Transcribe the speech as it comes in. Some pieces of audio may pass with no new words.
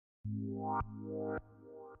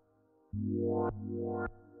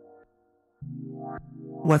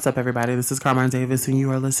What's up, everybody? This is Carmine Davis, and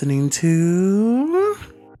you are listening to...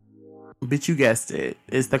 Bitch, you guessed it.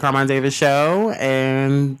 It's the Carmine Davis Show,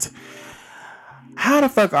 and... How the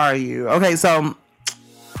fuck are you? Okay, so...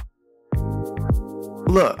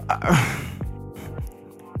 Look...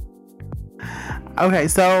 Okay,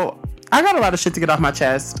 so... I got a lot of shit to get off my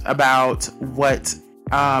chest about what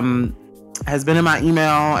has been in my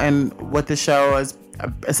email and what the show is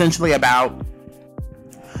essentially about.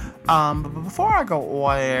 But before I go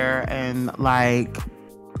on air and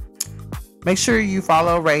make sure you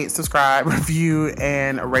follow, rate, subscribe, review,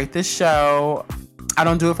 and rate this show. I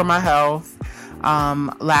don't do it for my health.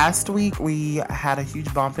 Last week we had a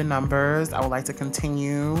huge bump in numbers. I would like to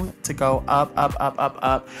continue to go up, up, up, up,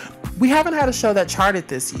 up. We haven't had a show that charted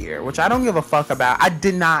this year, which I don't give a fuck about. I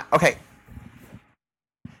did not. Okay.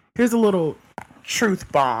 Here's a little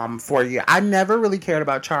truth bomb for you. I never really cared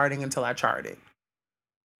about charting until I charted.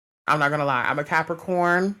 I'm not gonna lie. I'm a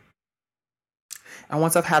Capricorn. And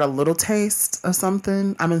once I've had a little taste of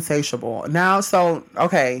something, I'm insatiable. Now, so,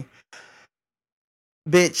 okay.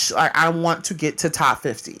 Bitch, I want to get to top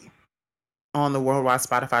 50 on the worldwide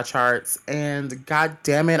Spotify charts. And god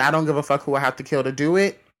damn it, I don't give a fuck who I have to kill to do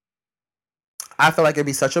it. I feel like it'd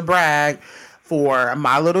be such a brag for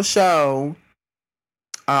my little show.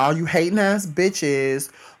 All you hating ass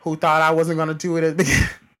bitches who thought I wasn't gonna do it at the beginning.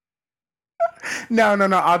 No,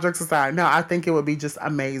 all jokes aside. No, I think it would be just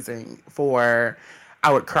amazing I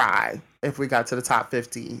would cry if we got to the top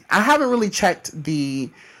 50. I haven't really checked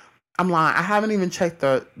I'm lying. I haven't even checked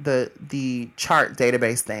the chart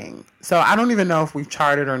database thing. So I don't even know if we've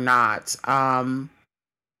charted or not.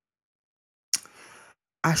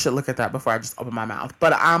 I should look at that before I just open my mouth.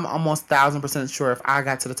 But I'm almost 1,000% sure if I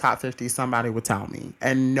got to the top 50, somebody would tell me.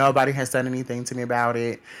 And nobody has said anything to me about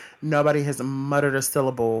it. Nobody has muttered a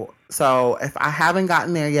syllable. So if I haven't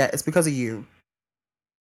gotten there yet, it's because of you.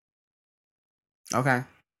 Okay?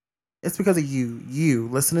 It's because of you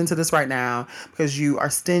listening to this right now, because you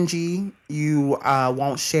are stingy. You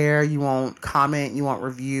won't share. You won't comment. You won't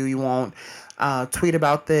review. You won't tweet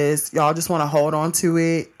about this. Y'all just want to hold on to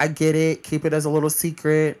it. I get it. Keep it as a little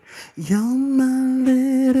secret. You're my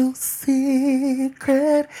little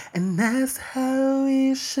secret, and that's how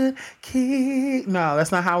we should keep. No,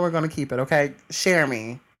 that's not how we're going to keep it, okay? Share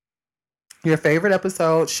me. Your favorite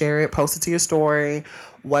episode, share it, post it to your story,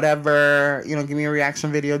 whatever, give me a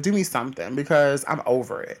reaction video, do me something, because I'm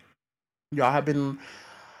over it. Y'all have been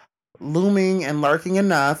looming and lurking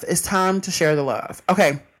enough. It's time to share the love.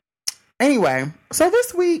 Okay. Anyway, so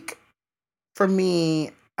this week for me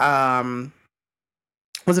was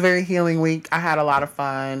a very healing week. I had a lot of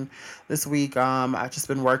fun this week. I've just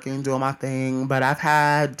been working, doing my thing, but I've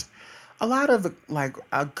had a lot of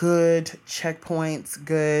good checkpoints,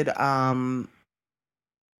 good like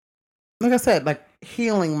I said,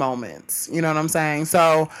 healing moments. You know what I'm saying?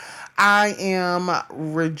 So I am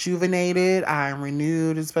rejuvenated. I am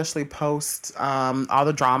renewed, especially post all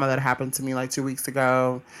the drama that happened to me 2 weeks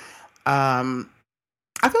ago. I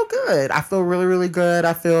feel good. I feel really, really good.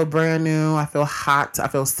 I feel brand new. I feel hot. I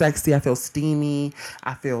feel sexy. I feel steamy.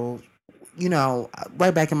 I feel,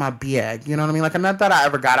 right back in my bag. You know what I mean? Not that I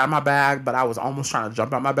ever got out of my bag, but I was almost trying to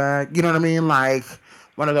jump out my bag. You know what I mean?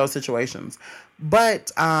 One of those situations.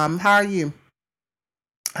 But how are you?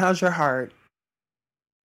 How's your heart?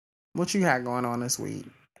 What you had going on this week?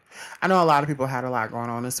 I know a lot of people had a lot going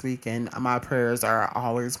on this week, and my prayers are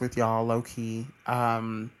always with y'all, low-key.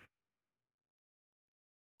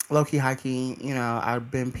 Low-key, high-key, I've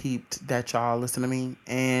been peeped that y'all listen to me,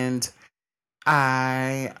 and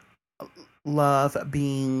I love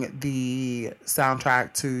being the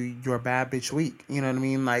soundtrack to your bad bitch week. You know what I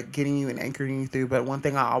mean? Getting you and anchoring you through. But one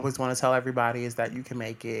thing I always want to tell everybody is that you can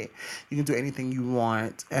make it. You can do anything you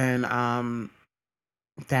want. And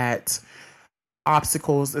that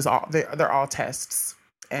obstacles they're all tests.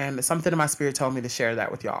 And something in my spirit told me to share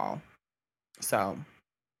that with y'all. So,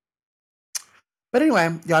 but anyway,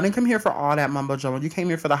 y'all didn't come here for all that mumbo jumbo. You came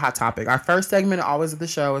here for the hot topic. Our first segment always of the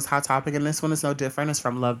show is hot topic, and this one is no different. It's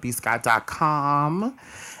from lovebscott.com.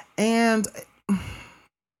 And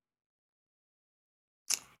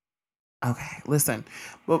okay, listen.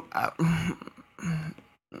 Well, I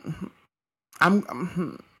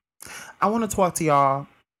want to talk to y'all,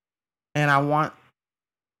 and I want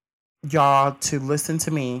y'all to listen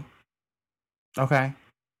to me. Okay?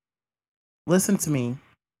 Listen to me.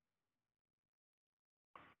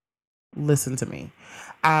 Listen to me.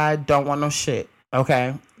 I don't want no shit.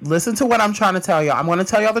 Okay? Listen to what I'm trying to tell y'all. I'm going to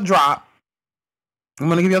tell y'all the drop. I'm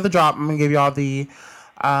going to give y'all the drop. I'm going to give y'all the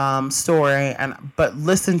story, but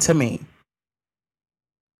listen to me,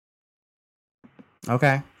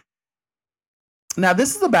 okay? Now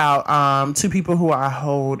this is about two people who I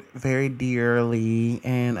hold very dearly,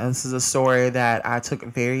 and this is a story that I took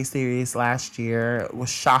very serious last year. It was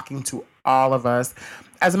shocking to all of us.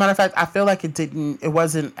 As a matter of fact, I feel like it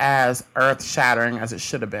wasn't as earth shattering as it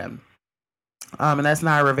should have been. And that's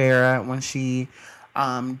Naya Rivera when she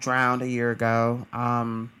drowned a year ago.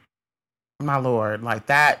 My lord, like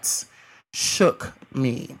that shook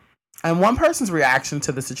me. And one person's reaction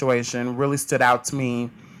to the situation really stood out to me.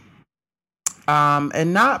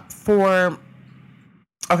 And not for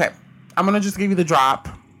okay, I'm gonna just give you the drop.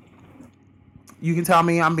 You can tell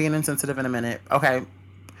me I'm being insensitive in a minute. Okay.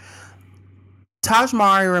 Taj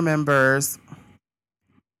Mari remembers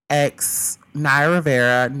ex Naya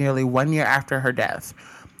Rivera nearly 1 year after her death.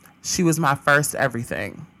 She was my first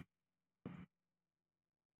everything.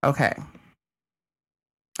 Okay.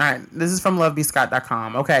 All right, this is from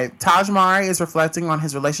lovebscott.com. Okay, Taj Mari is reflecting on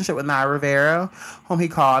his relationship with Naya Rivera, whom he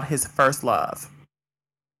called his first love.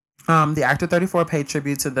 The actor 34 paid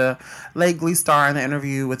tribute to the late Glee star in the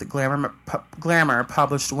interview with Glamour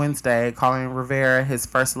published Wednesday, calling Rivera his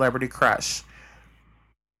first celebrity crush.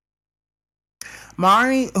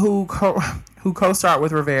 Mari, who co-starred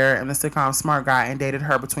with Rivera in the sitcom Smart Guy and dated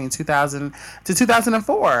her between 2000 to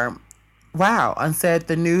 2004. Wow, and said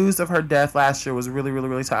the news of her death last year was really, really,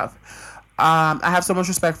 really tough. I have so much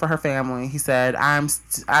respect for her family. He said, I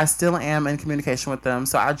still am in communication with them.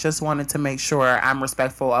 So I just wanted to make sure I'm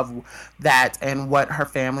respectful of that and what her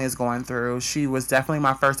family is going through. She was definitely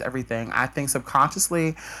my first everything. I think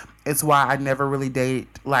subconsciously it's why I never really date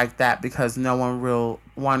like that, because no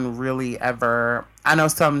one really ever, I know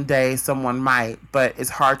someday someone might, but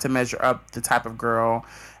it's hard to measure up the type of girl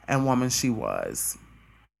and woman she was.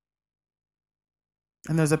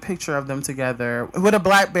 And there's a picture of them together with a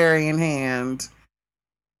BlackBerry in hand.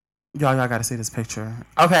 Y'all gotta see this picture.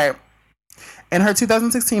 Okay. In her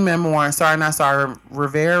 2016 memoir, Sorry Not Sorry,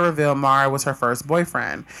 Rivera revealed Mari was her first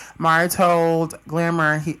boyfriend. Mari told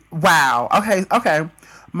Glamour Okay.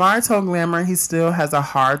 Mari told Glamour he still has a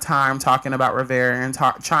hard time talking about Rivera and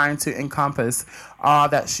trying to encompass all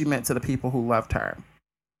that she meant to the people who loved her.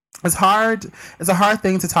 It's hard. It's a hard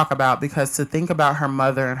thing to talk about, because to think about her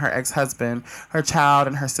mother and her ex-husband, her child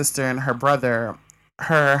and her sister and her brother,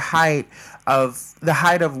 her height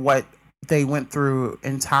of what they went through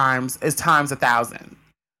in times is times 1,000.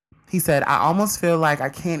 He said, I almost feel like I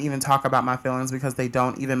can't even talk about my feelings because they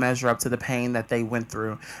don't even measure up to the pain that they went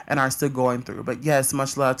through and are still going through. But yes,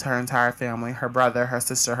 much love to her entire family, her brother, her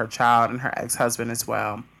sister, her child, and her ex-husband as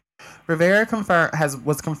well. Rivera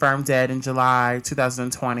was confirmed dead in July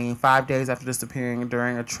 2020, 5 days after disappearing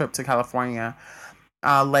during a trip to California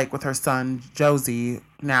Lake with her son Josie,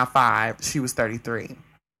 now 5. She was 33.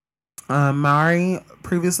 Mari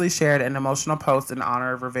previously shared an emotional post in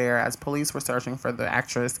honor of Rivera as police were searching for the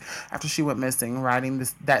actress after she went missing, writing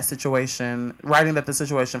that the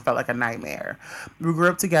situation felt like a nightmare. We grew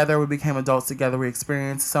up together, we became adults together, we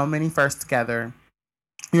experienced so many firsts together.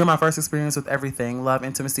 You were my first experience with everything: love,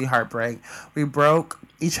 intimacy, heartbreak. We broke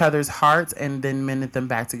each other's hearts and then mended them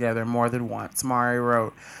back together more than once, Mari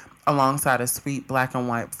wrote alongside a sweet black and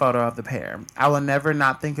white photo of the pair. I will never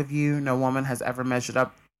not think of you. No woman has ever measured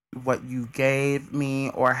up what you gave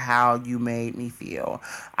me or how you made me feel.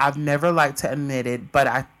 I've never liked to admit it, but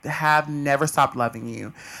I have never stopped loving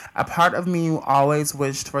you. A part of me always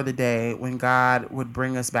wished for the day when God would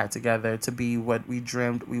bring us back together to be what we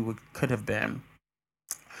dreamed could have been.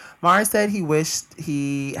 Mari said he wished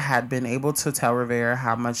he had been able to tell Rivera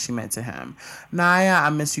how much she meant to him. Naya,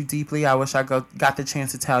 I miss you deeply. I wish I got the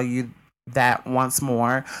chance to tell you that once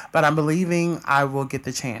more, but I'm believing I will get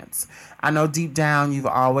the chance. I know deep down you've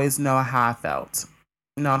always known how I felt.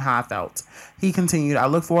 He continued, I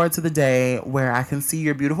look forward to the day where I can see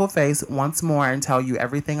your beautiful face once more and tell you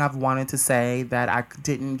everything I've wanted to say that I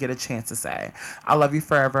didn't get a chance to say. I love you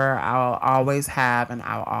forever. I'll always have and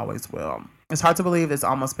I'll always will. It's hard to believe it's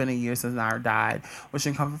almost been a year since Naya died,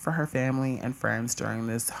 wishing comfort for her family and friends during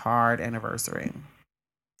this hard anniversary.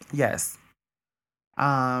 Yes.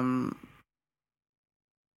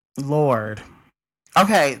 Lord.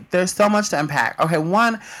 Okay, there's so much to unpack. Okay,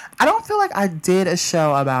 one, I don't feel like I did a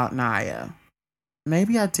show about Naya.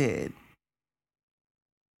 Maybe I did.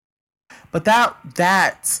 But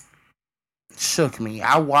that shook me.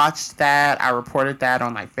 I watched that. I reported that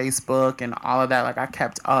on like Facebook and all of that. Like I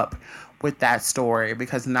kept up with that story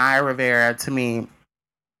because Naya Rivera, to me,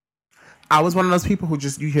 I was one of those people who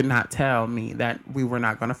just, you could not tell me that we were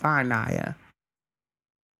not going to find Naya.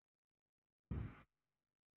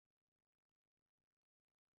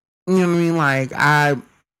 You know what I mean? Like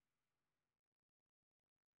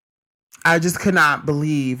I just could not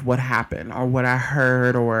believe what happened or what I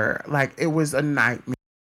heard, or like it was a nightmare.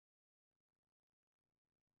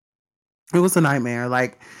 It was a nightmare.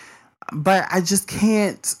 Like, but I just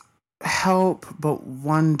can't help but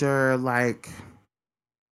wonder, like,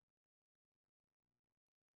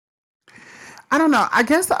 I don't know. I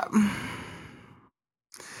guess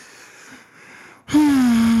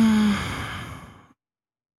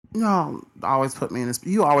no, always put me in this.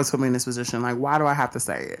 You always put me in this position. Like, why do I have to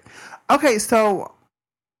say it? Okay, so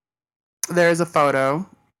there's a photo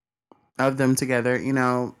of them together.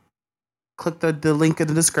 Click the link in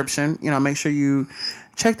the description. Make sure you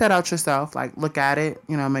check that out yourself. Like, look at it.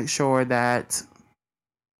 Make sure that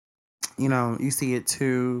you see it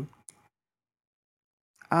too.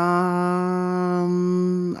 I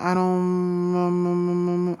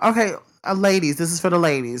don't. Okay, ladies, this is for the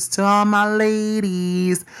ladies. To all my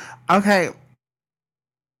ladies. Okay,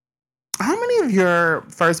 how many of your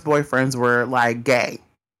first boyfriends were like gay?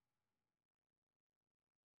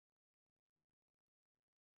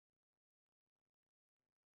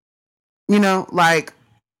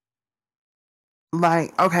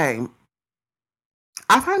 Like, okay.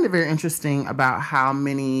 I find it very interesting about how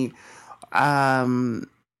many um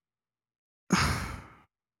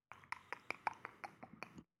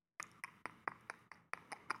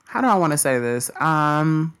how do I want to say this?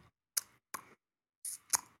 I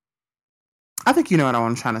think you know what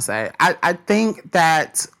I'm trying to say. I think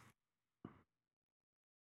that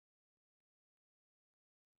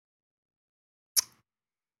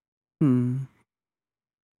hmm,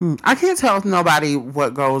 I can't tell nobody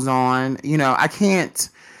what goes on. I can't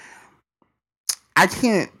I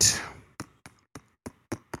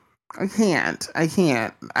can't.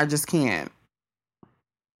 I just can't.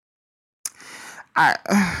 I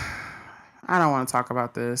I don't want to talk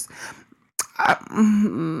about this.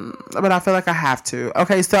 But I feel like I have to.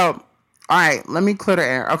 Okay, so all right, let me clear the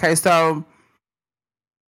air. Okay, so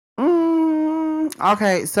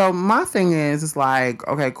okay, so my thing is, it's like,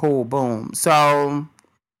 okay, cool, boom. So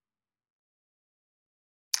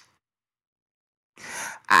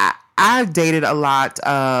I've dated a lot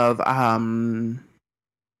of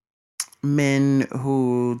men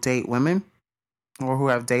who date women or who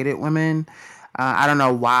have dated women. I don't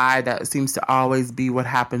know why that seems to always be what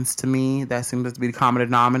happens to me. That seems to be the common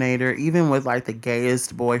denominator. Even with like the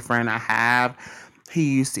gayest boyfriend I have,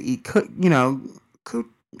 he used to eat coochie.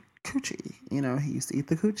 He used to eat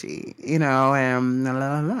the coochie. And la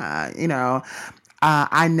la la.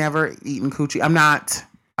 I never eaten coochie. I'm not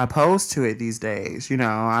opposed to it these days.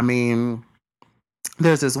 I mean,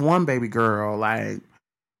 there's this one baby girl, like,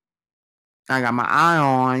 I got my eye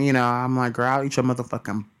on. I'm like, girl, I'll eat your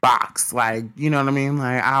motherfucking box. Like, you know what I mean?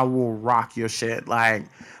 Like, I will rock your shit. Like,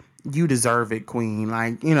 you deserve it, queen.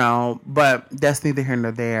 Like, but that's neither here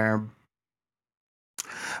nor there.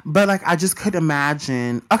 But like, I just could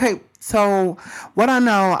imagine. Okay, so what I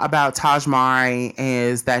know about Taj Mahal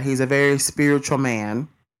is that he's a very spiritual man,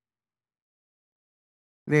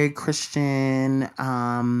 very Christian.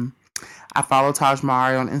 I follow Taj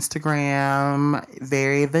Mahal on Instagram.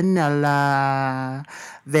 Very vanilla.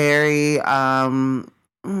 Very God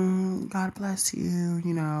bless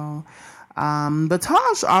you. But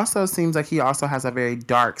Taj also seems like he also has a very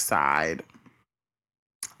dark side.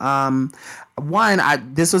 Um, one,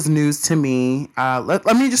 this was news to me.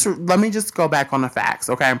 Let me just go back on the facts,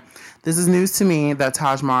 okay? This is news to me that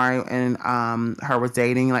Taj Mahal and her was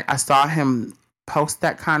dating. Like, I saw him post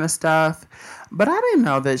that kind of stuff, but I didn't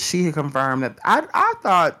know that she had confirmed that. I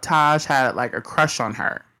thought Taj had like a crush on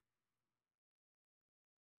her.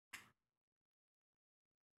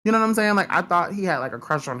 You know what I'm saying? Like, I thought he had like a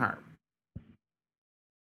crush on her.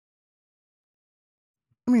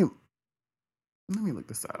 Let me let me look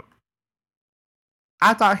this up.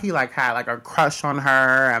 I thought he like had like a crush on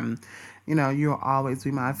her. You'll always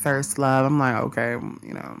be my first love. I'm like, okay,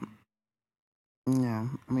 yeah. I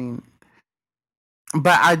mean,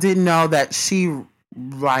 but I didn't know that she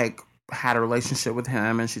like had a relationship with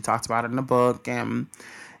him, and she talked about it in the book. And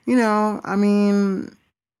I mean,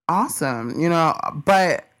 awesome.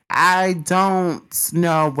 But I don't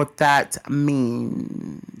know what that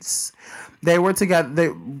means. They were together.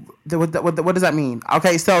 What does that mean?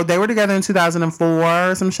 Okay, so they were together in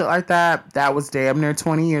 2004, some shit like that. That was damn near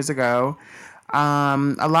 20 years ago.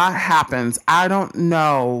 A lot happens. I don't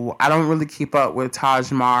know. I don't really keep up with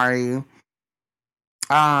Taj Mahal.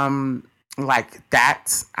 Like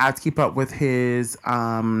that. I keep up with his.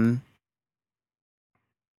 Wait.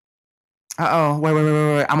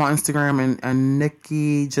 I'm on Instagram, and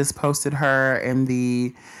Nikki just posted her in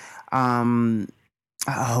the um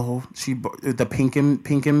she the pink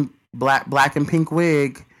and black and pink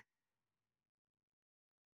wig.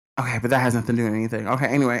 Okay, but that has nothing to do with anything. Okay,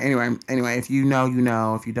 anyway. If you know, you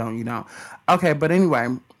know. If you don't, you don't. Okay, but anyway,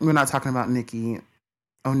 we're not talking about Nikki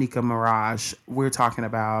Onika Mirage. We're talking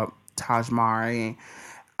about Taj Mari,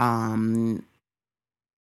 um,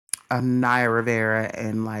 Naya Rivera,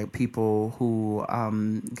 and like people who,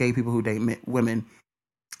 gay people who date women.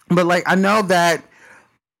 But like, I know that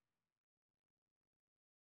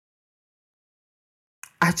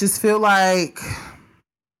I just feel like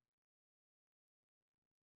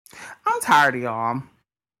I'm tired of y'all.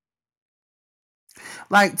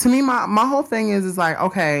 Like to me, my whole thing is like,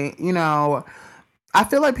 okay, I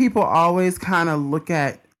feel like people always kind of look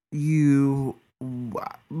at you.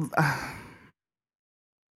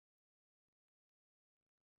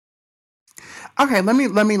 Okay, let me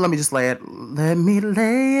just lay it. Let me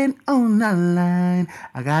lay it on the line.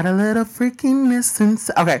 I got a little freakiness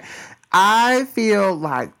inside. Okay, I feel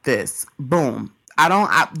like this. Boom. I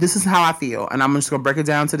don't. This is how I feel, and I'm just gonna break it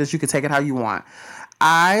down to this. You can take it how you want.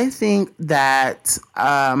 I think that.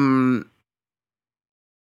 I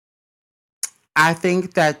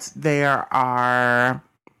think that there are.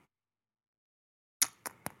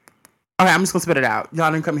 Okay, I'm just gonna spit it out.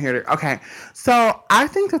 Y'all didn't come here to. Okay, so I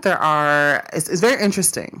think that there are. It's very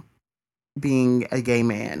interesting being a gay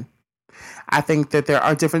man. I think that there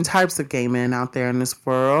are different types of gay men out there in this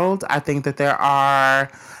world. I think that there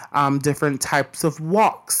are different types of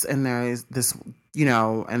walks, and there is this,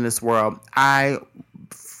 in this world.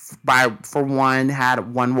 For one,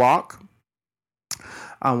 had one walk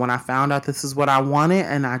when I found out this is what I wanted,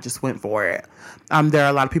 and I just went for it. There are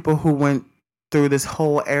a lot of people who went through this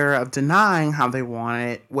whole era of denying how they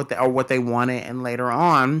wanted what they wanted, and later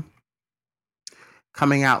on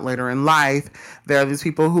coming out later in life, there are these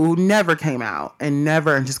people who never came out and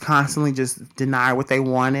just constantly just deny what they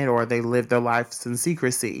wanted, or they lived their lives in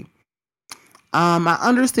secrecy. I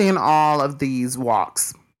understand all of these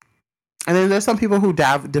walks. And then there's some people who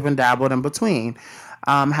dip and dabbled in between,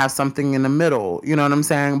 have something in the middle. You know what I'm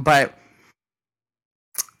saying? But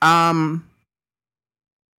um,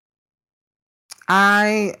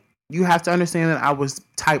 you have to understand that I was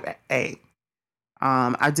type A.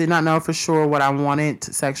 I did not know for sure what I wanted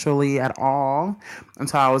sexually at all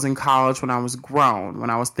until I was in college, when I was grown. When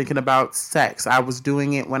I was thinking about sex, I was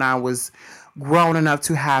doing it when I was grown enough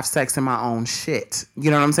to have sex in my own shit.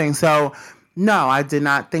 You know what I'm saying? So, no, I did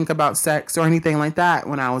not think about sex or anything like that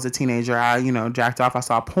when I was a teenager. I, jacked off. I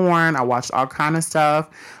saw porn. I watched all kind of stuff.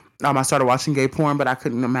 I started watching gay porn, but I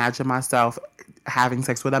couldn't imagine myself having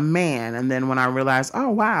sex with a man. And then when I realized, oh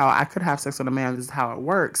wow, I could have sex with a man, this is how it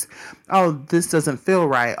works. Oh, this doesn't feel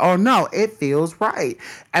right. Oh no, it feels right.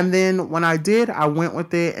 And then when I did, I went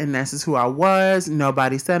with it, and this is who I was.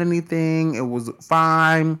 Nobody said anything. It was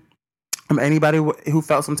fine. Anybody who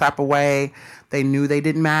felt some type of way, they knew they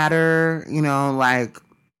didn't matter. Like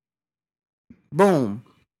boom.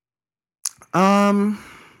 Um,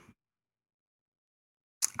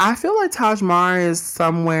 I feel like Taj Mahal is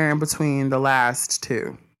somewhere in between the last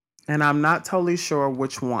two, and I'm not totally sure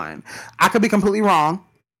which one. I could be completely wrong.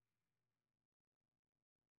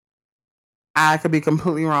 I could be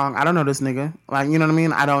completely wrong. I don't know this nigga. Like, you know what I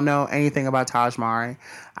mean? I don't know anything about Taj Mahal.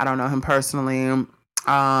 I don't know him personally.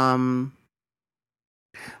 Um,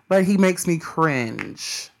 but he makes me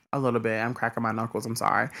cringe a little bit. I'm cracking my knuckles. I'm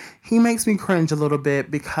sorry. He makes me cringe a little bit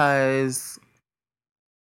because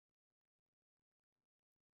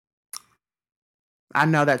I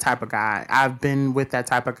know that type of guy. I've been with that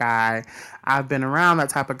type of guy. I've been around that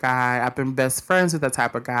type of guy. I've been best friends with that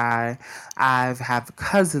type of guy. I've have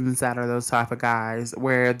cousins that are those type of guys,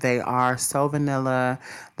 where they are so vanilla.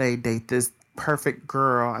 They date this perfect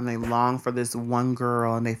girl, and they long for this one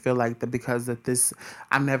girl, and they feel like that because of this,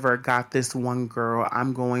 I never got this one girl,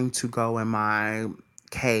 I'm going to go in my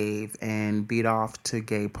cave and beat off to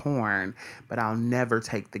gay porn, but I'll never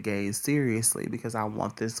take the gays seriously because I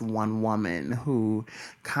want this one woman who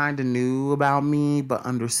kind of knew about me but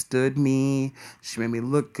understood me. She made me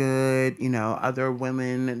look good. Other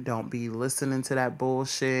women don't be listening to that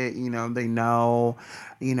bullshit. They know,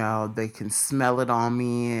 they can smell it on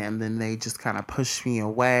me, and then they just kind of push me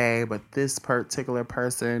away. But this particular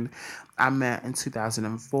person I met in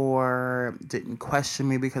 2004 didn't question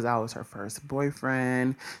me because I was her first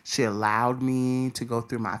boyfriend. She allowed me to go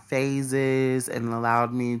through my phases and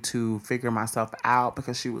allowed me to figure myself out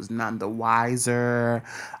because she was none the wiser.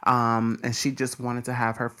 And she just wanted to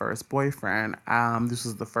have her first boyfriend. This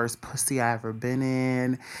was the first pussy I ever been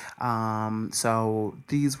in. So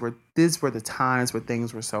these were the times where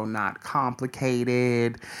things were so not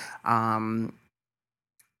complicated. Um,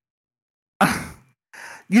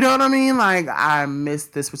 You know what I mean? Like, I miss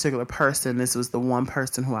this particular person. This was the one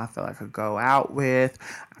person who I feel like I could go out with,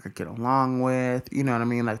 I could get along with. You know what I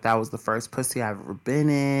mean? Like, that was the first pussy I've ever been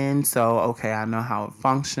in. So, okay, I know how it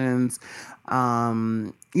functions.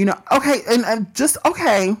 Okay, and just,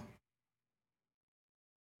 okay.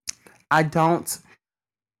 I don't,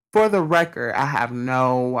 for the record, I have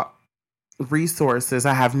no resources.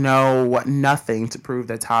 I have nothing to prove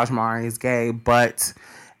that Taj Mahal is gay, but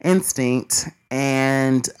instinct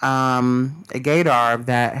and a gaydar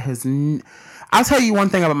that has. I'll tell you one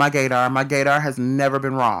thing about my gaydar. My gaydar has never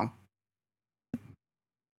been wrong.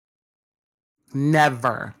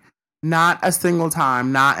 Never. Not a single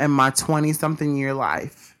time. Not in my 20-something year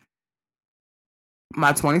life.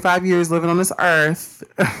 My 25 years living on this earth,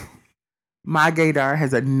 my gaydar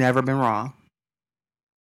has never been wrong.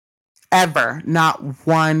 Ever. Not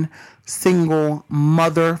one single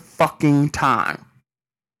motherfucking time.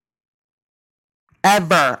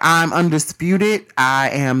 Ever. I'm undisputed.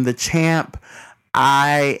 I am the champ.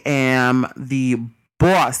 I am the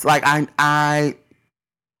boss. Like, I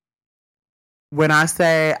when I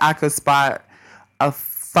say I could spot a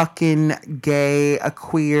fucking gay, a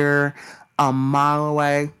queer a mile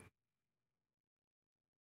away,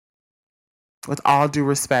 with all due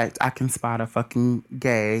respect, I can spot a fucking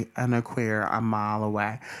gay and a queer a mile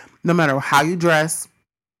away. No matter how you dress,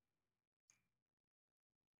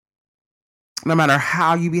 no matter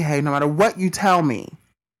how you behave, no matter what you tell me.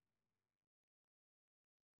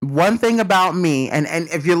 One thing about me, and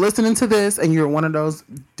if you're listening to this and you're one of those,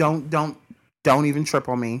 don't even trip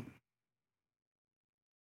on me.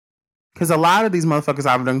 Because a lot of these motherfuckers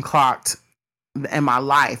I've done clocked in my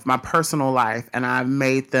life, my personal life, and I've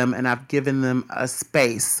made them and I've given them a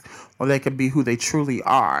space where they could be who they truly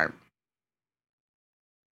are.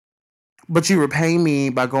 But you repay me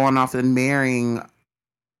by going off and marrying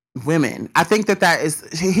women. I think that is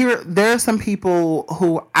here. There are some people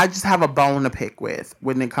who I just have a bone to pick with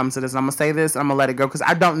when it comes to this. I'm gonna say this. I'm gonna let it go because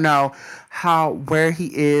I don't know where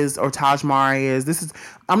he is or Taj Mahal is. This is.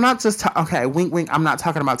 I'm not just okay. Wink, wink. I'm not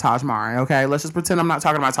talking about Taj Mahal. Okay, let's just pretend I'm not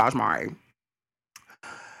talking about Taj Mahal.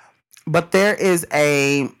 But there is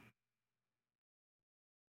a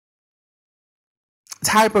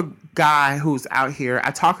type of guy who's out here.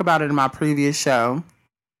 I talk about it in my previous show,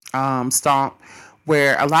 Stomp,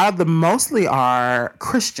 where a lot of them mostly are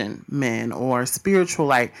Christian men or spiritual,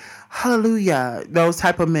 like, hallelujah, those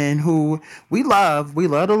type of men who we love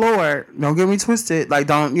the Lord. Don't get me twisted. Like,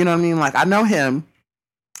 don't, you know what I mean? Like, I know him,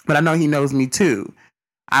 but I know he knows me too.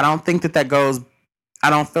 I don't think that goes, I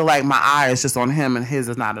don't feel like my eye is just on him and his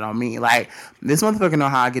is not on me. Like, this motherfucker know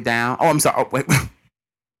how I get down. Oh, I'm sorry. Oh, wait.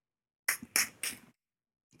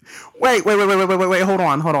 Wait. Hold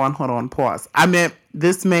on. Pause. I meant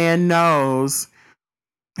this man knows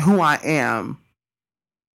who I am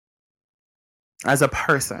as a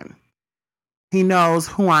person. He knows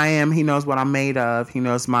who I am. He knows what I'm made of. He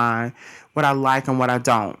knows what I like and what I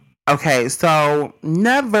don't. Okay, so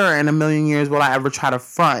never in a million years will I ever try to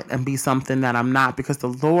front and be something that I'm not, because the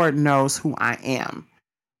Lord knows who I am.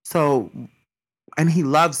 So, and he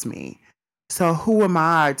loves me. So who am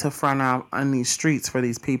I to front out on these streets for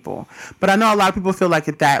these people? But I know a lot of people feel like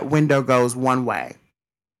that window goes one way.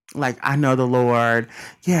 Like, I know the Lord.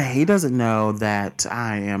 Yeah, he doesn't know that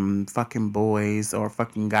I am fucking boys or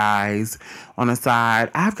fucking guys on the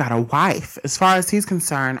side. I've got a wife. As far as he's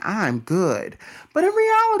concerned, I'm good. But in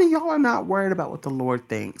reality, y'all are not worried about what the Lord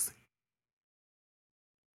thinks.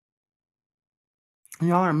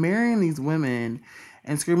 Y'all are marrying these women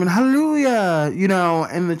and screaming hallelujah,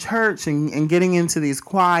 in the church and getting into these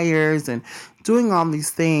choirs and doing all these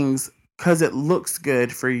things because it looks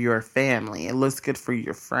good for your family. It looks good for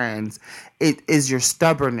your friends. It is your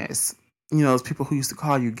stubbornness. Those people who used to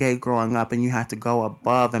call you gay growing up and you had to go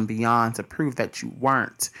above and beyond to prove that you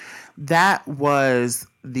weren't. That is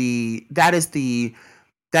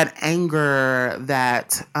that anger,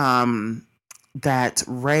 that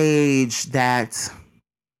rage, that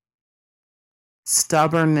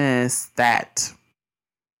stubbornness, that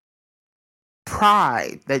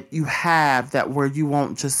pride that you have, that where you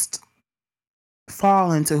won't just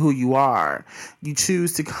fall into who you are. You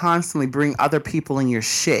choose to constantly bring other people in your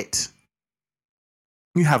shit.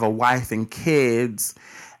 You have a wife and kids,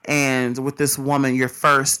 and with this woman, your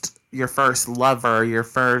first lover, your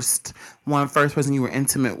first person you were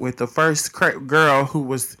intimate with, the first girl who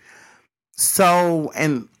was so,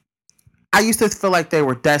 and I used to feel like they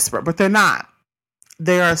were desperate, but they're not.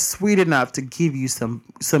 They are sweet enough to give you some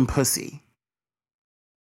pussy.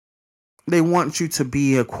 They want you to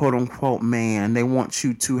be a quote unquote man. They want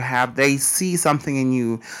you to they see something in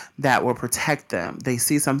you that will protect them. They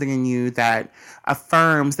see something in you that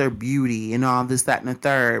affirms their beauty and all this, that, and the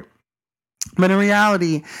third. But in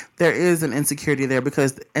reality, there is an insecurity there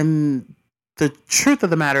because, and the truth of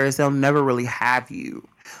the matter is, they'll never really have you.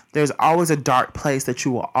 There's always a dark place that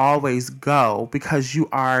you will always go because you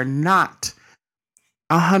are not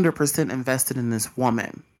 100% invested in this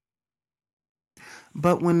woman.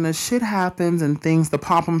 But when the shit happens and things, the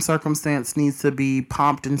pomp circumstance needs to be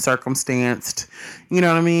pumped and circumstanced. You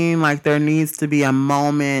know what I mean? Like, there needs to be a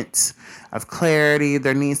moment of clarity.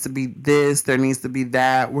 There needs to be this. There needs to be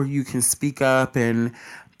that, where you can speak up and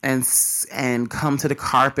come to the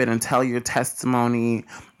carpet and tell your testimony.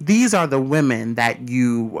 These are the women that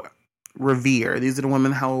you revere. These are the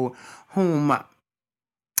women whom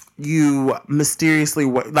you mysteriously,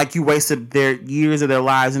 like, you wasted their years of their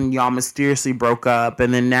lives and y'all mysteriously broke up,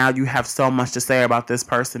 and then now you have so much to say about this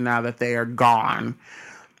person now that they are gone.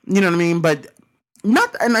 You know what I mean? But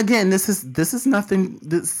not, and again, this is nothing.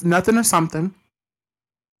 This nothing or something.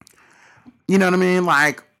 You know what I mean?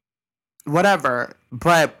 Like, whatever.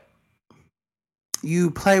 But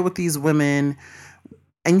you play with these women,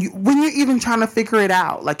 and when you're even trying to figure it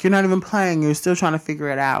out, like, you're not even playing, you're still trying to figure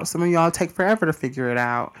it out. Some of y'all take forever to figure it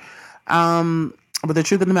out. But the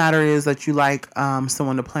truth of the matter is that you like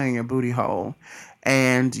someone to play in your booty hole,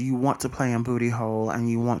 and you want to play in booty hole,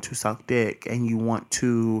 and you want to suck dick, and you want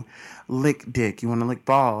to lick dick, you want to lick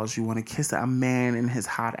balls, you want to kiss a man in his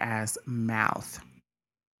hot ass mouth.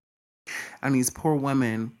 And these poor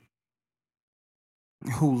women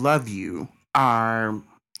who love you are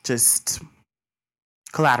just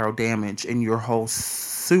collateral damage in your whole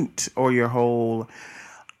suit, or your whole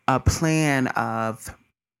plan of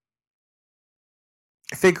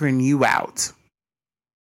figuring you out.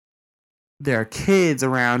 There are kids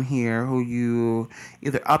around here who you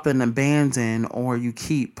either up and abandon, or you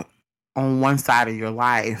keep on one side of your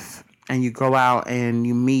life, and you go out and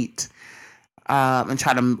you meet and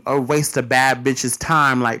try to waste a bad bitch's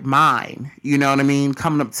time like mine. You know what I mean?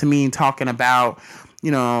 Coming up to me and talking about,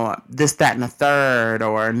 this, that, and the third,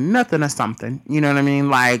 or nothing or something. You know what I mean?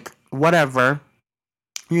 Like, whatever.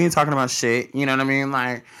 You ain't talking about shit. You know what I mean?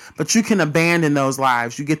 Like, but you can abandon those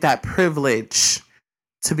lives. You get that privilege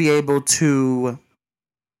to be able to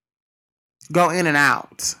go in and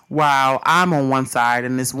out while I'm on one side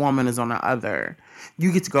and this woman is on the other.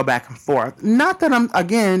 You get to go back and forth. Not that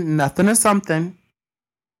nothing or something.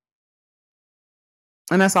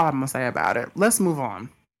 And that's all I'm going to say about it. Let's move on.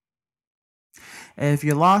 If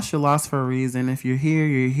you're lost for a reason. If you're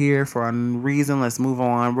here for a reason. Let's move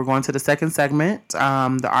on. We're going to the second segment,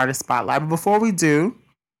 the artist spotlight. But before we do,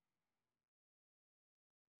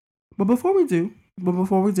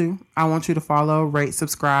 I want you to follow, rate,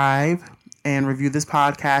 subscribe, and review this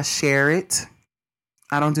podcast. Share it.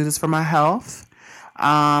 I don't do this for my health.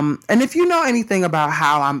 And if you know anything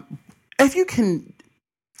about if you can,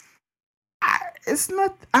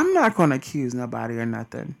 I'm not going to accuse nobody or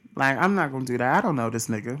nothing. Like, I'm not going to do that. I don't know this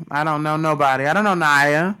nigga. I don't know nobody. I don't know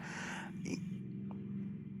Naya.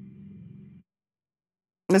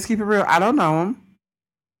 Let's keep it real. I don't know him.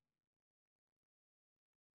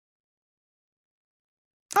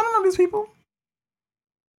 I don't know these people.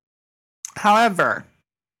 However,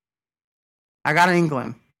 I got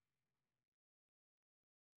England.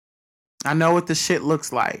 I know what the shit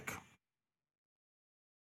looks like.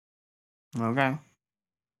 Okay.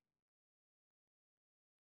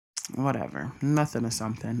 Whatever. Nothing or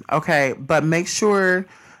something. Okay, but make sure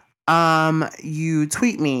you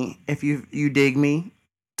tweet me if you dig me.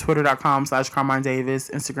 Twitter.com/Carmine Davis,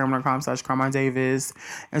 Instagram.com/Carmine Davis,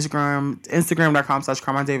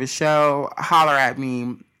 Instagram.com/Carmine Davis Show. Holler at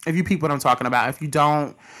me if you peep what I'm talking about. If you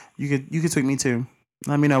don't, you could tweet me too.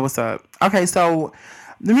 Let me know what's up. Okay, so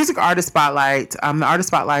the music artist spotlight. The artist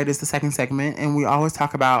spotlight is the second segment, and we always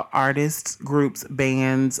talk about artists, groups,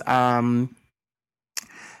 bands,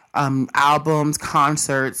 albums,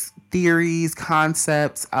 concerts, theories,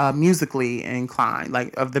 concepts, musically inclined,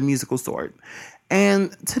 like of the musical sort.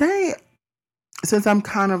 And today, since I'm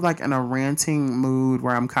kind of like in a ranting mood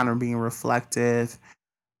where I'm kind of being reflective,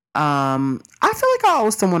 I feel like I owe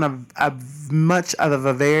someone a much of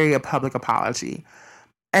a very public apology.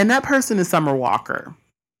 And that person is Summer Walker.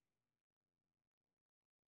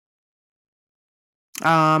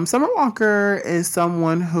 Summer Walker is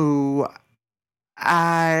someone who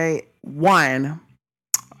one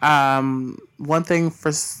thing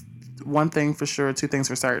for sure, two things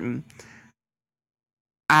for certain.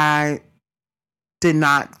 I did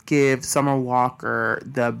not give Summer Walker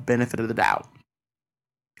the benefit of the doubt.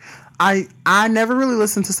 I never really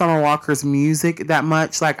listened to Summer Walker's music that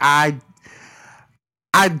much. Like I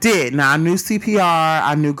did. Now I knew CPR,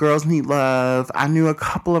 I knew Girls Need Love, I knew a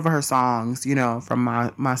couple of her songs, you know, from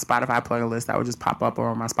my Spotify playlist that would just pop up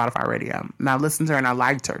on my Spotify radio. And I listened to her and I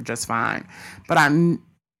liked her just fine. But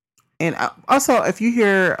also, if you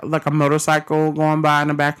hear like a motorcycle going by in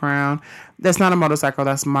the background, that's not a motorcycle.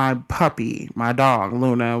 That's my puppy, my dog,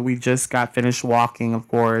 Luna. We just got finished walking, of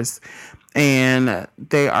course, and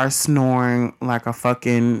they are snoring like a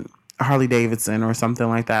fucking Harley Davidson or something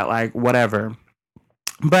like that, like whatever.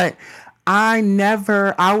 But I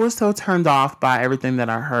was so turned off by everything that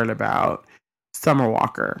I heard about Summer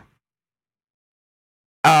Walker.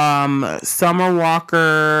 Summer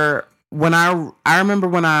Walker, I remember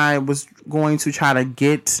when I was going to try to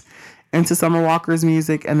get into Summer Walker's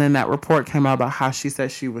music, and then that report came out about how she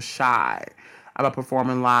said she was shy about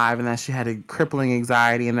performing live, and that she had a crippling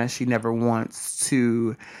anxiety, and that she never wants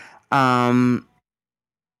to.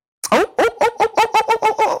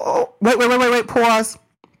 Wait, pause.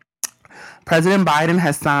 President Biden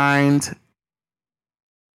has signed.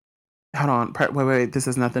 Hold on. Wait. This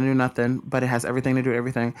is nothing to do nothing, but it has everything to do with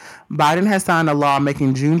everything. Biden has signed a law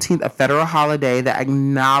making Juneteenth a federal holiday that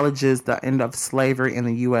acknowledges the end of slavery in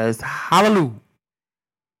the U.S. Hallelujah.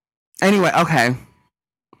 Anyway, okay.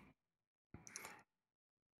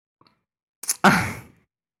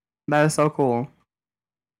 That is so cool.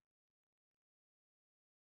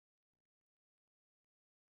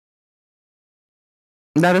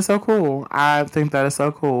 That is so cool. I think that is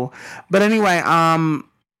so cool. But anyway,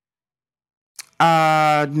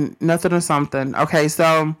 nothing or something. Okay,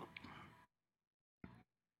 so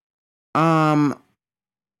um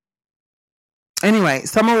anyway,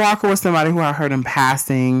 Summer Walker was somebody who I heard in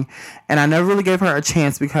passing, and I never really gave her a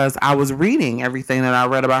chance because I was reading everything that I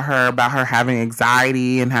read about her having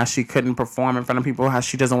anxiety and how she couldn't perform in front of people, how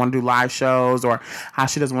she doesn't want to do live shows, or how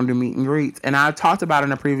she doesn't want to do meet and greets. And I talked about it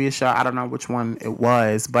in a previous show. I don't know which one it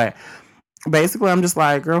was, but basically I'm just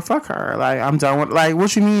like, girl, fuck her. Like, I'm done with, like,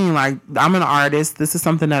 what you mean? Like, I'm an artist. This is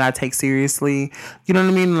something that I take seriously. You know what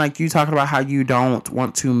I mean? Like, you talking about how you don't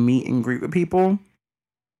want to meet and greet with people,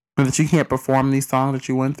 and that you can't perform these songs that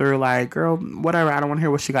you went through. Like, girl, whatever. I don't want to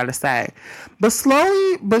hear what she got to say. But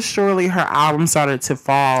slowly but surely, her album started to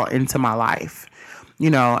fall into my life. You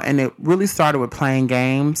know, and it really started with Playing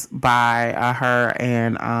Games by her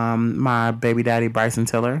and my baby daddy, Bryson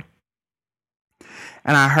Tiller.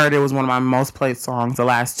 And I heard it was one of my most played songs the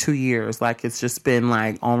last 2 years. Like, it's just been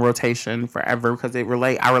like on rotation forever because I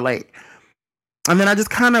relate. And then I just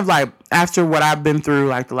kind of like, after what I've been through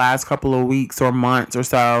like the last couple of weeks or months or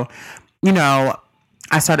so, you know,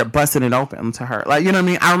 I started busting it open to her. Like, you know what I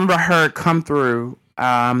mean? I remember her come through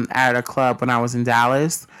at a club when I was in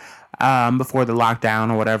Dallas before the lockdown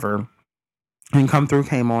or whatever. And Come Through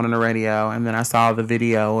came on the radio, and then I saw the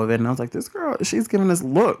video of it, and I was like, this girl, she's giving us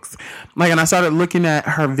looks. Like, and I started looking at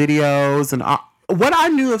her videos, and what I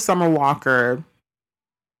knew of Summer Walker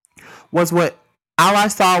was all I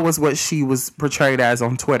saw was what she was portrayed as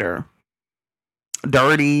on Twitter.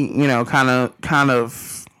 Dirty, you know, kind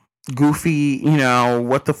of goofy, you know,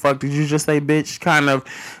 what the fuck did you just say, bitch, kind of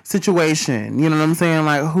situation. You know what I'm saying?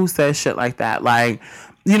 Like, who says shit like that? Like,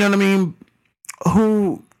 you know what I mean?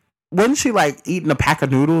 Wasn't she like eating a pack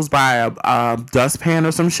of noodles by a dustpan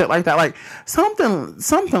or some shit like that? Like something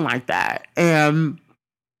like that. And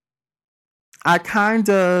I kind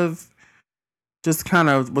of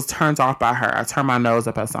was turned off by her. I turned my nose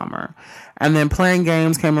up at Summer. And then Playing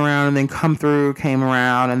Games came around, and then Come Through came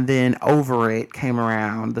around, and then Over It came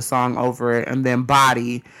around, the song Over It, and then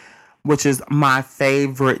Body, which is my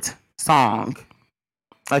favorite song.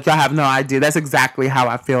 Like, y'all have no idea. That's exactly how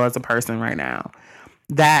I feel as a person right now.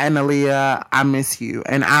 That and Aaliyah, I Miss You.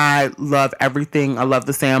 And I love everything. I love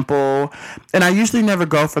the sample. And I usually never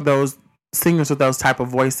go for those singers with those type of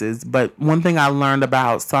voices. But one thing I learned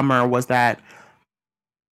about Summer was that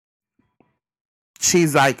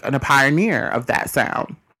she's like a pioneer of that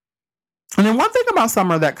sound. And then one thing about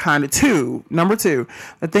Summer that kind of, number two,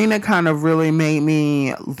 the thing that kind of really made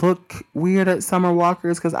me look weird at Summer Walker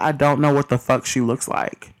is because I don't know what the fuck she looks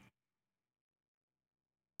like.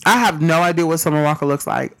 I have no idea what Summer Walker looks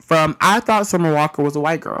like. I thought Summer Walker was a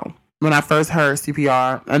white girl when I first heard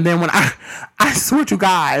CPR. And then when I swear to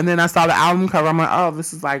God, and then I saw the album cover, I'm like, oh,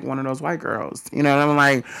 this is like one of those white girls. You know, and I'm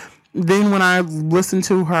like, then when I listened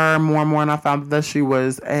to her more and more, and I found that she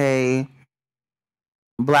was a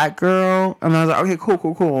black girl, and I was like, okay,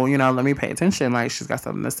 cool. You know, let me pay attention. Like, she's got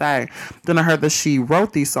something to say. Then I heard that she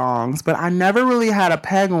wrote these songs, but I never really had a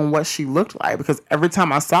peg on what she looked like, because every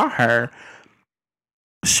time I saw her,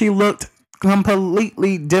 she looked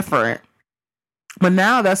completely different. But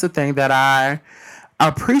now that's the thing that I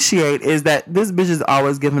appreciate is that this bitch is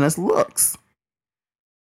always giving us looks.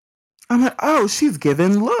 I'm like, oh, she's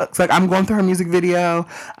giving looks. Like, I'm going through her music video.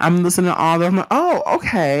 I'm listening to all of them. I'm like, oh,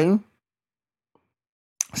 okay.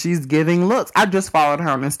 She's giving looks. I just followed her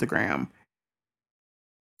on Instagram.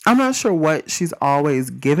 I'm not sure what she's always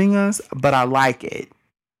giving us, but I like it.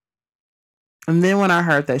 And then when I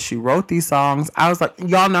heard that she wrote these songs, I was like,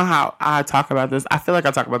 y'all know how I talk about this. I feel like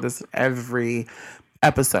I talk about this every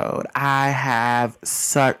episode. I have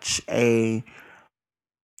such a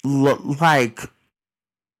like,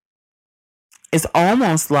 it's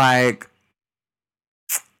almost like,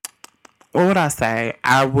 what would I say?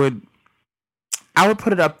 I would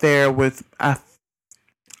put it up there with a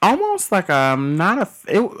almost like not a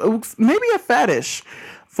it maybe a fetish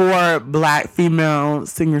for black female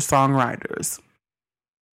singer songwriters.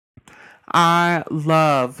 I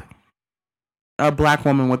love a black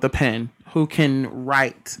woman with a pen who can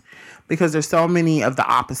write because there's so many of the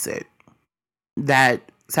opposite that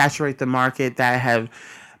saturate the market that have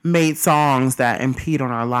made songs that impede on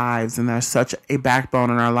our lives, and there's such a backbone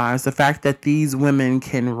in our lives. The fact that these women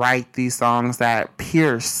can write these songs that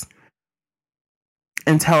pierce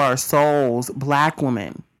and tell our souls, black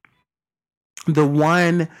women, the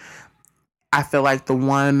one I feel like the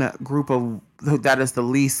one group of that is the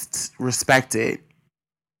least respected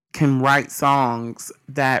can write songs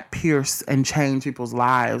that pierce and change people's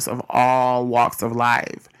lives of all walks of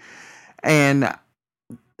life. And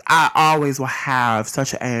I always will have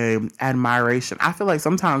such a admiration. I feel like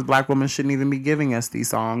sometimes black women shouldn't even be giving us these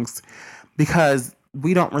songs because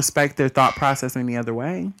we don't respect their thought process any other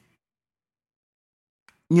way.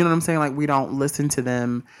 You know what I'm saying? Like, we don't listen to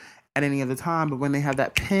them at any other time, but when they have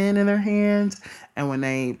that pen in their hands and when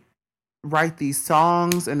they write these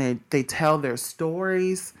songs and they tell their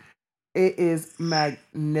stories, it is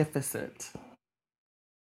magnificent.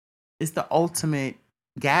 It's the ultimate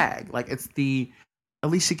gag. Like, it's the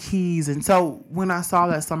Alicia Keys. And so when I saw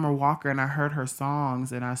that Summer Walker and I heard her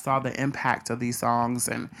songs and I saw the impact of these songs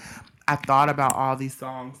and I thought about all these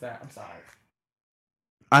songs that I'm sorry.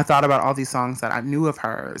 I thought about all these songs that I knew of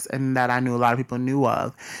hers and that I knew a lot of people knew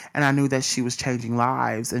of. And I knew that she was changing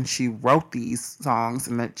lives and she wrote these songs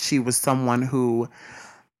and that she was someone who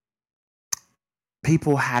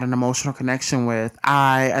people had an emotional connection with.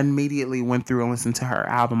 I immediately went through and listened to her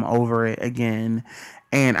album over it again.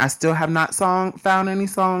 And I still have not found any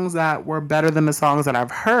songs that were better than the songs that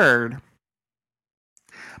I've heard.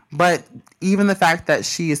 But even the fact that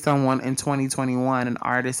she is someone in 2021, an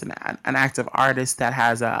artist, an active artist that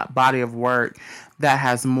has a body of work that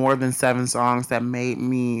has more than 7 songs that made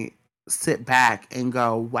me sit back and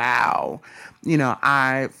go, wow,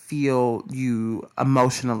 I feel you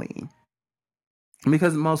emotionally.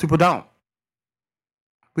 Because most people don't.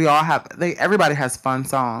 We all have, everybody has fun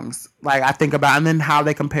songs. Like, I think about, and then how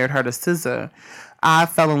they compared her to SZA. I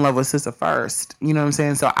fell in love with SZA first. You know what I'm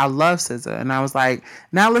saying? So I love SZA. And I was like,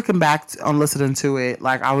 now looking back on listening to it,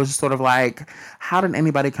 like, I was just sort of like, how did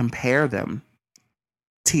anybody compare them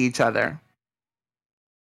to each other?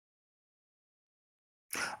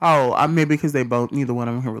 Oh, maybe because neither one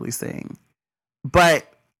of them can really sing. But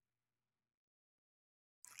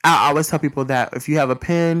I always tell people that if you have a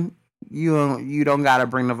pen, you don't gotta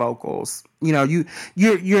bring the vocals. You're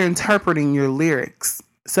interpreting your lyrics.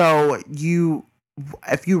 So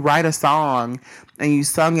if you write a song and you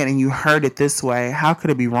sung it and you heard it this way, how could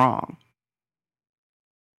it be wrong?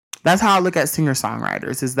 That's how I look at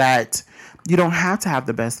singer-songwriters, is that you don't have to have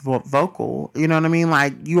the best vocal. You know what I mean?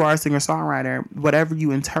 Like, you are a singer-songwriter. Whatever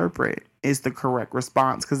you interpret is the correct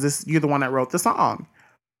response because you're the one that wrote the song.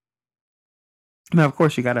 Now, of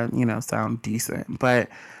course, you gotta, sound decent, but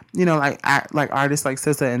like artists like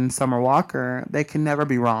SZA and Summer Walker, they can never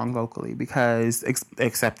be wrong vocally because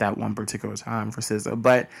except that one particular time for SZA.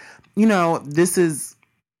 But this is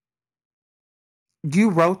you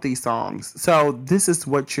wrote these songs, so this is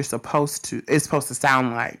what it's supposed to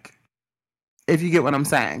sound like. If you get what I'm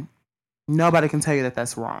saying, nobody can tell you that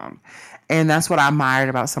that's wrong. And that's what I admired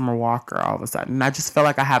about Summer Walker all of a sudden. And I just felt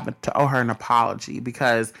like I had to owe her an apology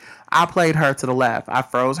because I played her to the left. I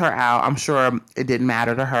froze her out. I'm sure it didn't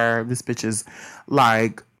matter to her. This bitch is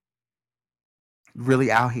like really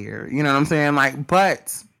out here. You know what I'm saying? Like,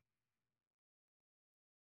 but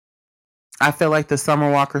I feel like the Summer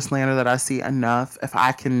Walker slander that I see enough, if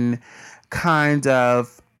I can kind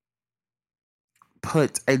of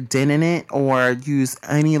put a dent in it or use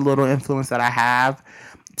any little influence that I have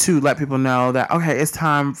to let people know that, okay, it's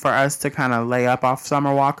time for us to kind of lay up off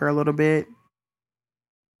Summer Walker a little bit,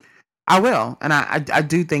 I will. And I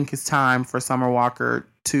do think it's time for Summer Walker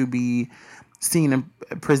to be seen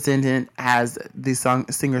presented as the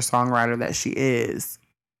singer-songwriter that she is.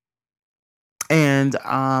 And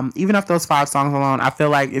even off those 5 songs alone, I feel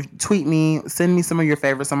like tweet me, send me some of your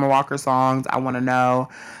favorite Summer Walker songs. I want to know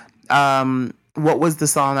what was the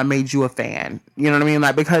song that made you a fan. You know what I mean?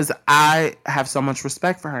 Like, because I have so much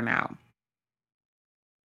respect for her now.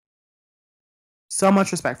 So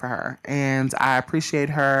much respect for her, and I appreciate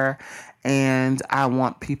her, and I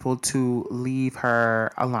want people to leave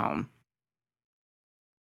her alone.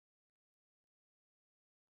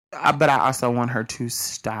 But I also want her to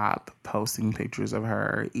stop posting pictures of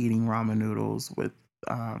her eating ramen noodles with,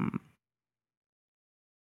 you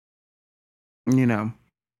know,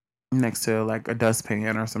 next to like a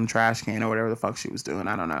dustpan or some trash can or whatever the fuck she was doing.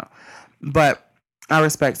 I don't know. But I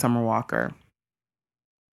respect Summer Walker.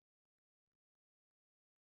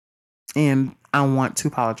 And I want to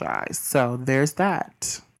apologize. So there's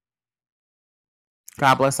that.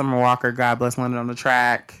 God bless Summer Walker. God bless London on the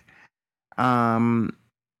Track.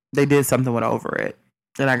 They did something with Over It.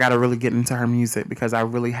 And I got to really get into her music because I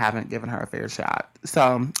really haven't given her a fair shot.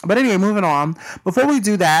 So, but anyway, moving on. Before we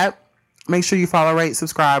do that, make sure you follow, rate,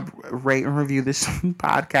 subscribe, rate, and review this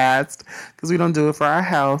podcast because we don't do it for our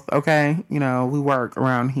health, okay? You know, we work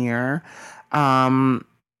around here.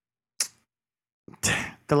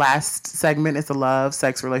 The last segment is the love,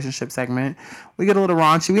 sex, relationship segment. We get a little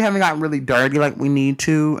raunchy. We haven't gotten really dirty like we need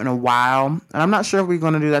to in a while. And I'm not sure if we're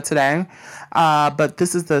going to do that today. But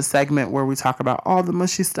this is the segment where we talk about all the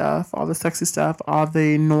mushy stuff, all the sexy stuff, all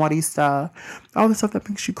the naughty stuff, all the stuff that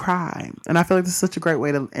makes you cry. And I feel like this is such a great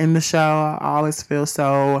way to end the show. I always feel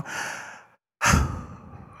so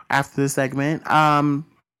after this segment.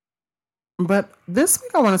 But this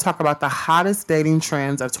week I want to talk about the hottest dating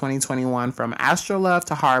trends of 2021, from astrolove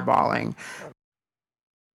to hardballing.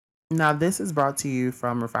 Now, this is brought to you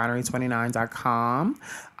from refinery29.com.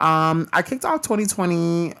 I kicked off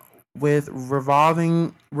 2020 with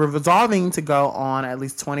resolving to go on at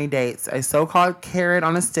least 20 dates, a so-called carrot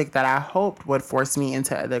on a stick that I hoped would force me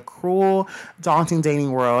into the cruel, daunting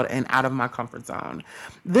dating world and out of my comfort zone.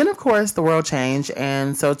 Then, of course, the world changed,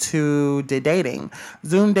 and so too did dating.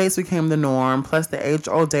 Zoom dates became the norm, plus the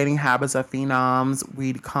age-old dating habits of phenoms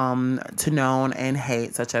we'd come to know and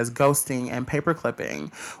hate, such as ghosting and paperclipping,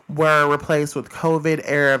 were replaced with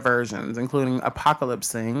COVID-era versions, including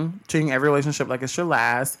apocalypsing, treating every relationship like it's your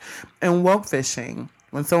last, and woke fishing,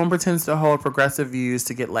 when someone pretends to hold progressive views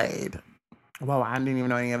to get laid. Whoa, I didn't even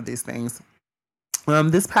know any of these things.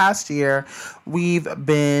 This past year, we've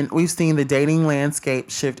seen the dating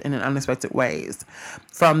landscape shift in unexpected ways.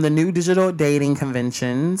 From the new digital dating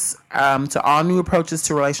conventions to all new approaches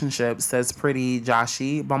to relationships, says Pretty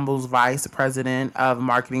Joshi, Bumble's vice president of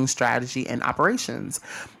marketing strategy and operations.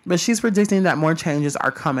 But she's predicting that more changes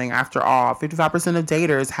are coming. After all, 55% of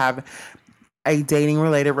daters have a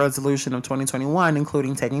dating-related resolution of 2021,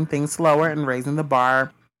 including taking things slower and raising the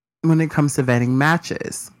bar when it comes to vetting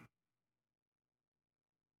matches.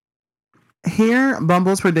 Here,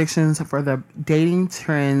 Bumble's predictions for the dating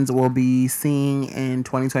trends we'll be seeing in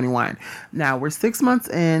 2021. Now, we're 6 months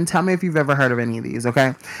in. Tell me if you've ever heard of any of these,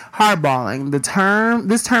 okay? Hardballing.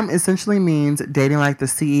 This term essentially means dating like the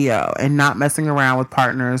CEO and not messing around with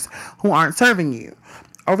partners who aren't serving you.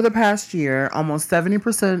 Over the past year, almost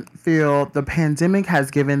 70% feel the pandemic has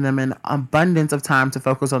given them an abundance of time to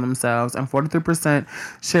focus on themselves, and 43%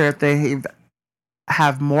 share they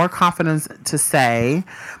have more confidence to say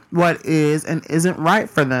what is and isn't right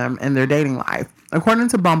for them in their dating life. According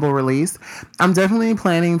to Bumble release, I'm definitely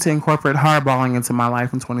planning to incorporate hardballing into my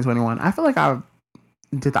life in 2021. I feel like I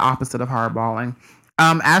did the opposite of hardballing.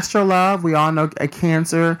 Astrolove, we all know a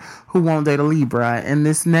Cancer who won't date a Libra. And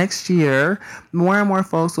this next year, more and more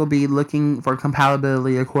folks will be looking for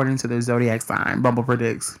compatibility according to their zodiac sign, Bumble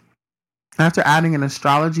predicts. After adding an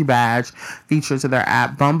astrology badge feature to their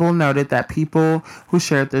app, Bumble noted that people who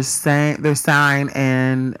shared their sign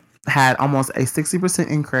and had almost a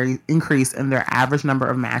 60% increase in their average number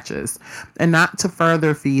of matches. And not to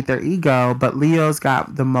further feed their ego, but Leos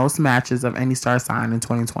got the most matches of any star sign in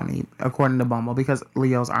 2020, according to Bumble, because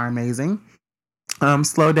Leos are amazing.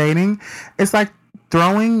 Slow dating. It's like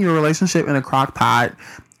throwing your relationship in a crock pot.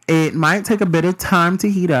 It might take a bit of time to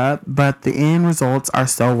heat up, but the end results are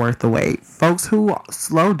so worth the wait. Folks who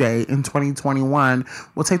slow date in 2021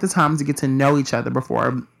 will take the time to get to know each other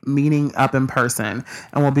before meeting up in person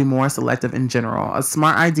and will be more selective in general. A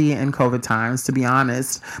smart idea in COVID times, to be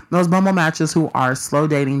honest. Those Bumble matches who are slow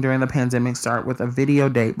dating during the pandemic start with a video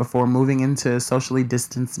date before moving into a socially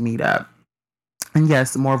distanced meetup. And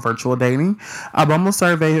yes, more virtual dating. A Bumble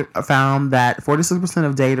survey found that 46%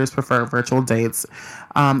 of daters prefer virtual dates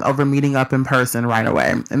over meeting up in person right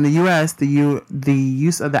away. In the US, the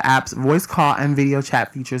use of the app's voice call and video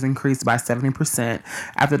chat features increased by 70%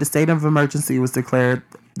 after the state of emergency was declared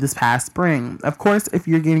this past spring. Of course, if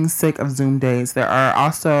you're getting sick of Zoom dates, there are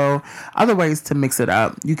also other ways to mix it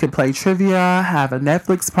up. You could play trivia, have a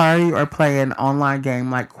Netflix party, or play an online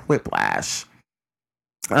game like Quiplash.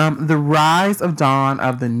 The rise of dawn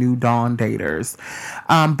of the new dawn daters.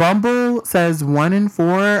 Bumble says 1 in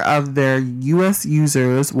 4 of their U.S.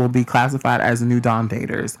 users will be classified as new dawn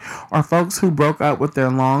daters, or folks who broke up with their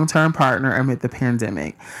long-term partner amid the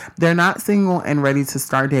pandemic. They're not single and ready to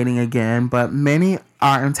start dating again, but many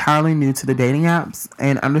are entirely new to the dating apps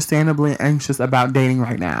and understandably anxious about dating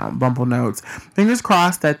right now. Bumble notes, fingers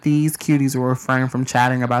crossed that these cuties will refrain from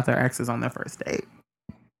chatting about their exes on their first date.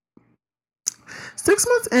 6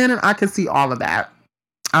 months in, and I can see all of that.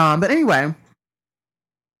 But anyway,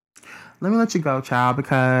 let me let you go, child,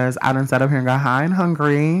 because I done sat up here and got high and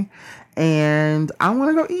hungry, and I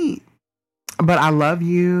want to go eat. But I love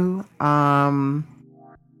you. I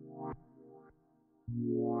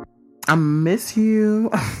miss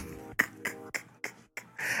you,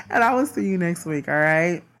 and I will see you next week. All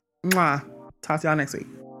right. Mwah. Talk to y'all next week.